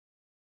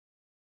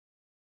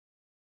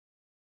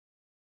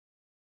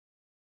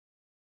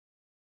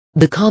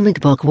The comic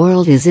book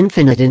world is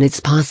infinite in its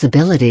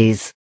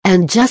possibilities,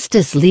 and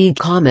Justice League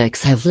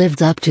comics have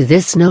lived up to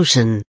this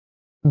notion.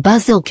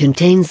 Buzzle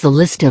contains the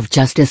list of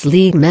Justice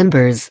League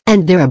members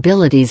and their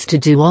abilities to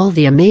do all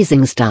the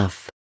amazing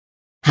stuff.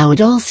 How it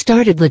all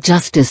started: the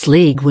Justice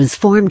League was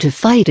formed to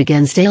fight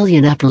against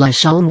alien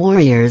Appalachian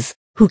warriors,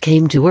 who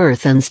came to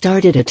Earth and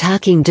started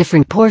attacking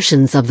different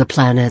portions of the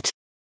planet.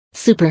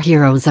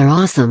 Superheroes are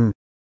awesome.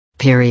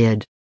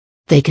 Period.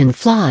 They can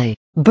fly,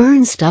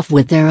 burn stuff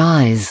with their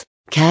eyes,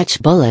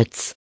 catch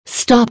bullets,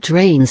 stop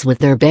trains with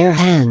their bare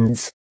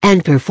hands,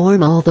 and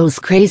perform all those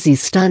crazy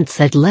stunts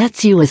that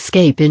lets you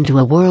escape into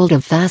a world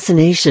of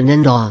fascination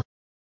and awe.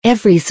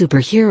 Every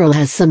superhero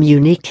has some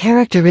unique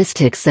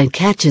characteristics that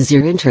catches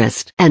your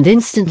interest and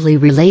instantly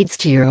relates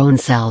to your own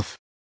self.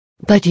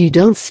 But you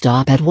don't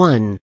stop at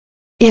one.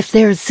 If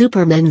there's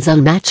Superman's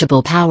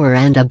unmatchable power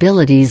and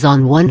abilities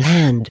on one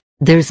hand,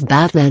 there's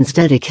Batman's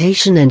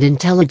dedication and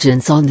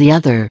intelligence on the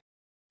other.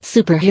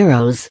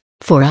 Superheroes,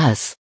 for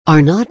us,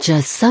 are not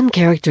just some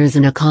characters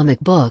in a comic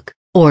book,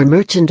 or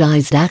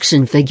merchandised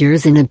action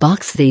figures in a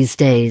box these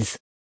days.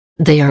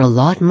 They are a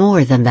lot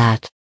more than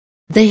that.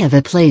 They have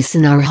a place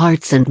in our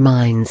hearts and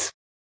minds.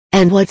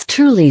 And what's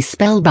truly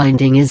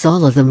spellbinding is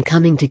all of them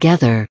coming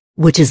together,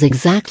 which is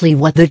exactly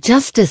what the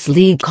Justice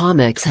League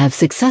comics have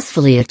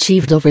successfully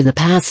achieved over the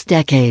past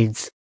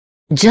decades.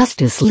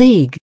 Justice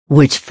League,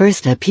 which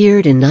first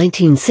appeared in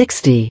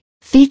 1960,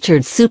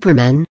 featured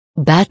Superman,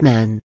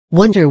 Batman,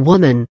 Wonder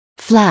Woman,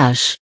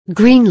 Flash,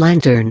 Green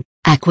Lantern,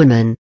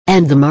 Aquaman,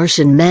 and the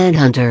Martian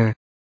Manhunter.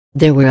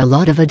 There were a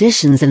lot of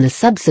additions in the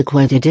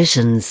subsequent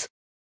editions.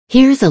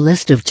 Here's a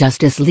list of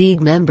Justice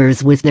League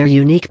members with their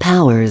unique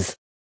powers.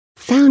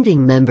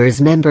 Founding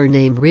members: member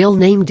name, real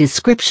name,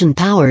 description,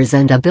 powers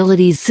and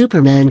abilities.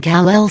 Superman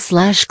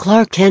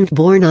Kal-El/Clark Kent,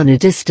 born on a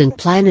distant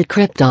planet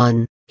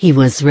Krypton. He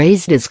was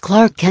raised as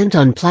Clark Kent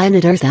on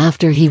planet Earth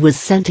after he was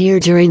sent here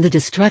during the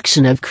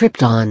destruction of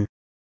Krypton.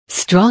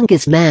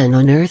 Strongest man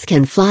on Earth,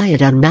 can fly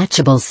at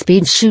unmatchable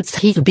speed, shoots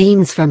heat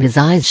beams from his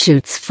eyes,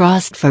 shoots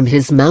frost from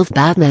his mouth.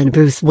 Batman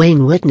Bruce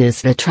Wayne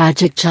witnessed a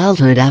tragic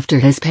childhood after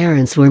his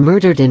parents were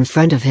murdered in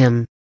front of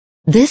him.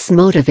 This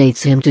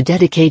motivates him to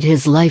dedicate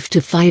his life to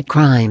fight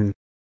crime.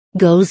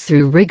 Goes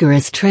through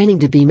rigorous training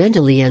to be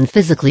mentally and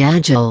physically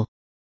agile.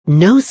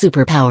 No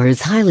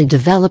superpowers: highly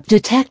developed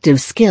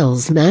detective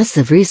skills,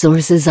 massive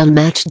resources,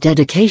 unmatched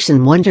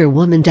dedication. Wonder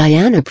Woman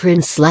Diana,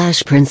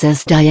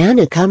 Prince/Princess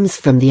Diana, comes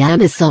from the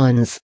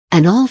Amazons,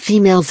 an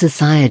all-female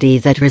society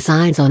that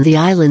resides on the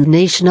island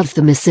nation of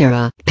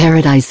Themyscira,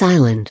 Paradise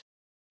Island.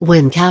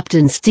 When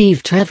Captain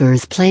Steve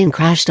Trevor's plane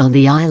crashed on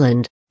the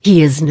island,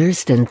 he is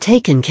nursed and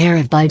taken care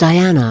of by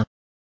Diana.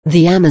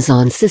 The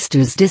Amazon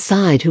sisters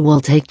decide who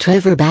will take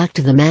Trevor back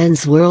to the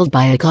man's world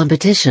by a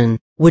competition,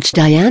 which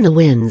Diana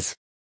wins.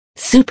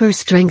 Super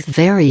strength,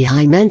 very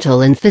high mental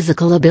and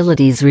physical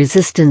abilities,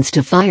 resistance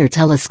to fire,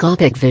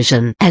 telescopic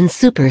vision, and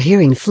super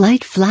hearing.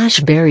 Flight Flash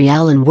Barry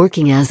Allen,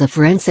 working as a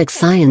forensic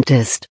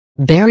scientist.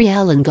 Barry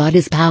Allen got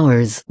his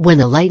powers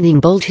when a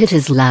lightning bolt hit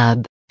his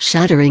lab,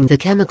 shattering the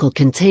chemical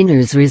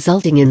containers,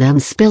 resulting in them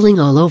spilling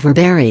all over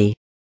Barry.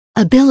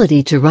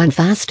 Ability to run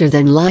faster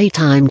than light.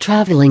 Time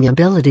traveling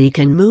ability,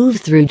 can move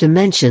through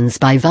dimensions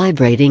by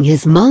vibrating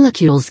his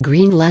molecules.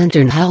 Green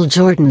Lantern Hal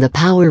Jordan, the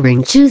power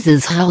ring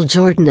chooses Hal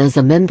Jordan as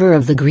a member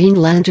of the Green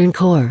Lantern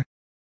Corps.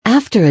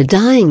 After a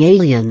dying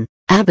alien,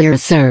 Abir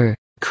Sur,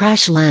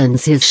 crash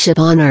lands his ship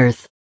on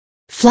Earth.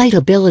 Flight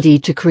ability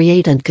to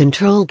create and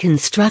control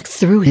constructs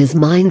through his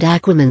mind.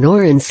 Aquaman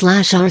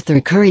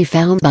Orin/Arthur Curry,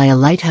 found by a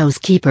lighthouse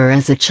keeper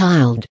as a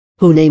child,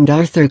 who named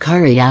Arthur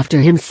Curry after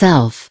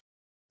himself.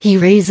 He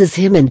raises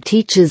him and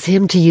teaches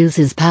him to use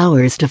his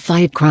powers to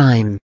fight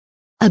crime.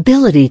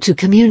 Ability to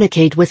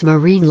communicate with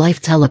marine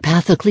life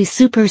telepathically.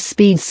 Super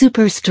speed,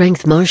 super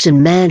strength.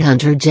 Martian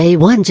Manhunter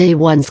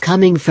J1's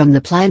coming from the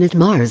planet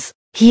Mars.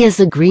 He is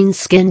a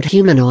green-skinned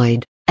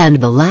humanoid, and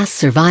the last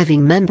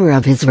surviving member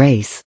of his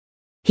race.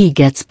 He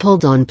gets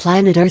pulled on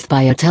planet Earth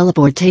by a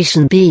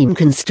teleportation beam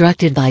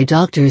constructed by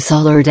Dr.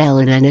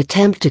 Solardell in an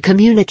attempt to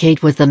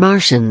communicate with the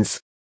Martians.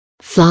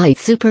 Flight,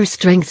 super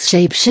strength,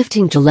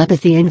 shape-shifting,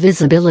 telepathy,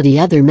 invisibility.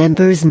 Other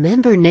members: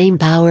 member name,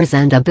 powers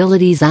and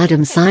abilities,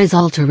 atom size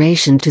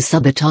alteration to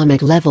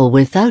subatomic level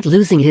without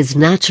losing his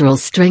natural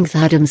strength,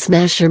 atom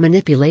smasher,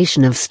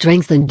 manipulation of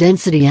strength and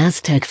density,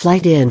 Aztec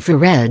flight,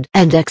 infrared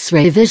and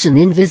X-ray vision,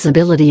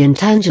 invisibility,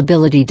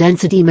 intangibility,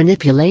 density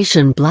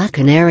manipulation, Black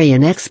Canary,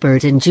 an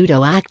expert in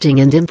judo, acting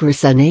and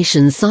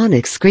impersonation,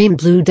 Sonic Scream,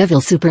 Blue Devil,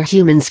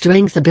 superhuman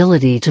strength,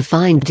 ability to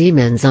find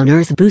demons on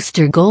Earth,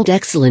 Booster Gold,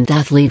 excellent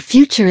athlete,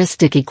 futuristic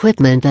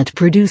equipment that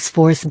produce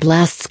force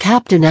blasts.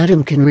 Captain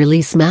Atom can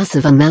release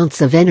massive amounts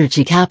of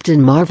energy.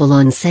 Captain Marvel,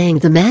 on saying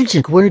the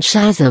magic word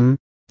Shazam,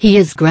 he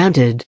is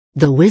granted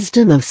the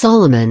wisdom of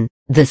Solomon,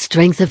 the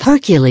strength of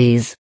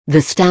Hercules,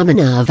 the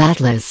stamina of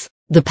Atlas,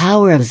 the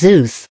power of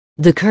Zeus,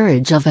 the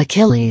courage of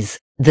Achilles,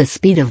 the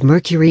speed of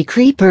Mercury.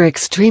 Creeper,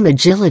 extreme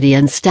agility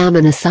and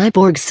stamina.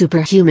 Cyborg,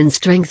 superhuman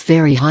strength,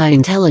 very high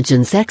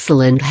intelligence,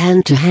 excellent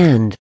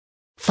hand-to-hand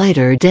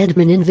Fighter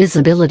Deadman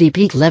invisibility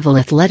peak level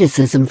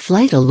athleticism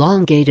flight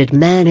elongated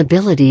man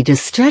ability to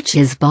stretch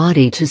his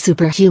body to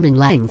superhuman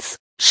lengths,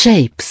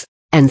 shapes,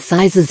 and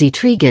sizes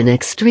Etrigan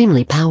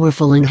extremely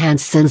powerful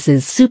enhanced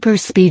senses super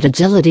speed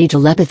agility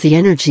telepathy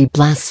energy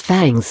blasts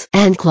fangs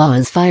and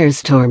claws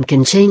firestorm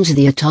can change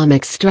the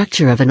atomic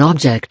structure of an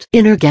object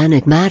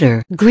inorganic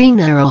matter Green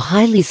Arrow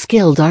highly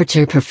skilled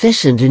archer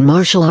proficient in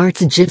martial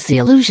arts gypsy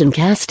illusion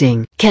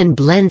casting can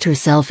blend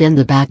herself in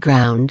the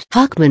background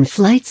Hawkman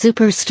flight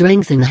super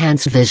strength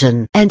enhanced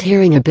vision and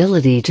hearing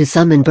ability to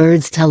summon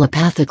birds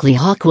telepathically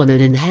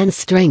Hawkwoman enhanced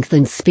strength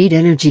and speed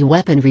energy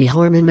weaponry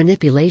hormone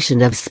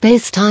manipulation of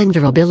space-time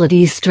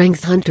durability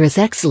strength huntress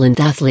excellent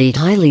athlete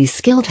highly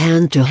skilled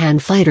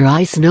hand-to-hand fighter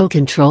ice snow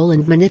control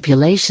and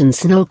manipulation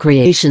snow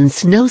creation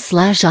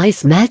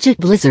snow/ice magic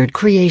blizzard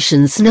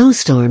creation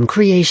snowstorm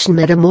creation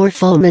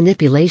metamorpho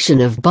manipulation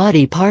of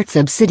body parts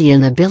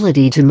obsidian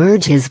ability to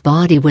merge his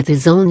body with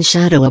his own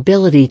shadow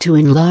ability to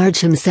enlarge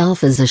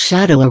himself as a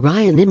shadow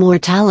Orion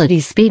immortality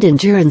speed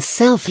endurance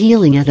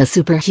self-healing at a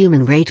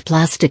superhuman rate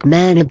plastic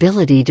man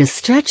ability to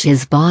stretch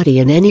his body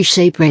in any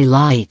shape ray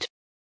light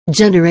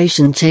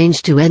generation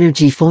change to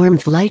energy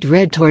formed flight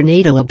red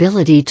tornado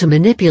ability to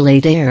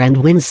manipulate air and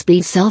wind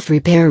speed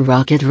self-repair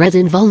rocket red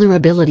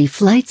invulnerability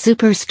flight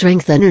super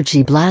strength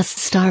energy blast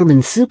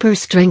starman super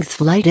strength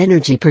flight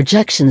energy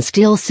projection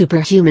steel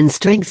superhuman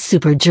strength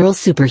supergirl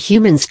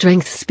superhuman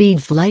strength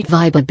speed flight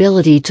vibe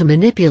ability to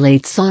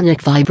manipulate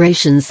sonic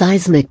vibration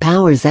seismic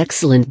powers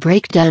excellent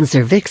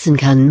breakdancer vixen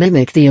can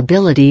mimic the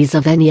abilities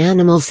of any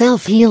animal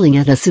self-healing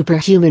at a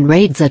superhuman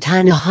rate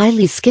Zatanna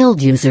highly skilled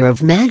user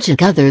of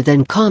magic other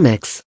than comics.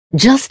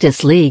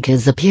 Justice League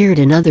has appeared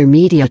in other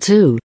media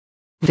too.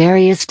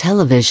 Various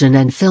television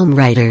and film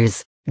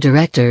writers,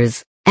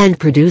 directors, and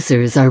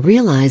producers are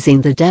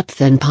realizing the depth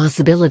and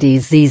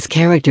possibilities these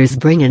characters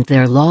bring and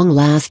their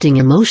long-lasting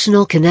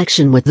emotional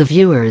connection with the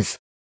viewers.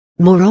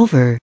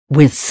 Moreover,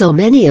 with so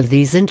many of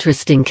these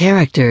interesting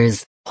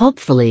characters,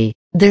 hopefully,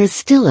 there's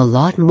still a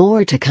lot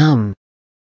more to come.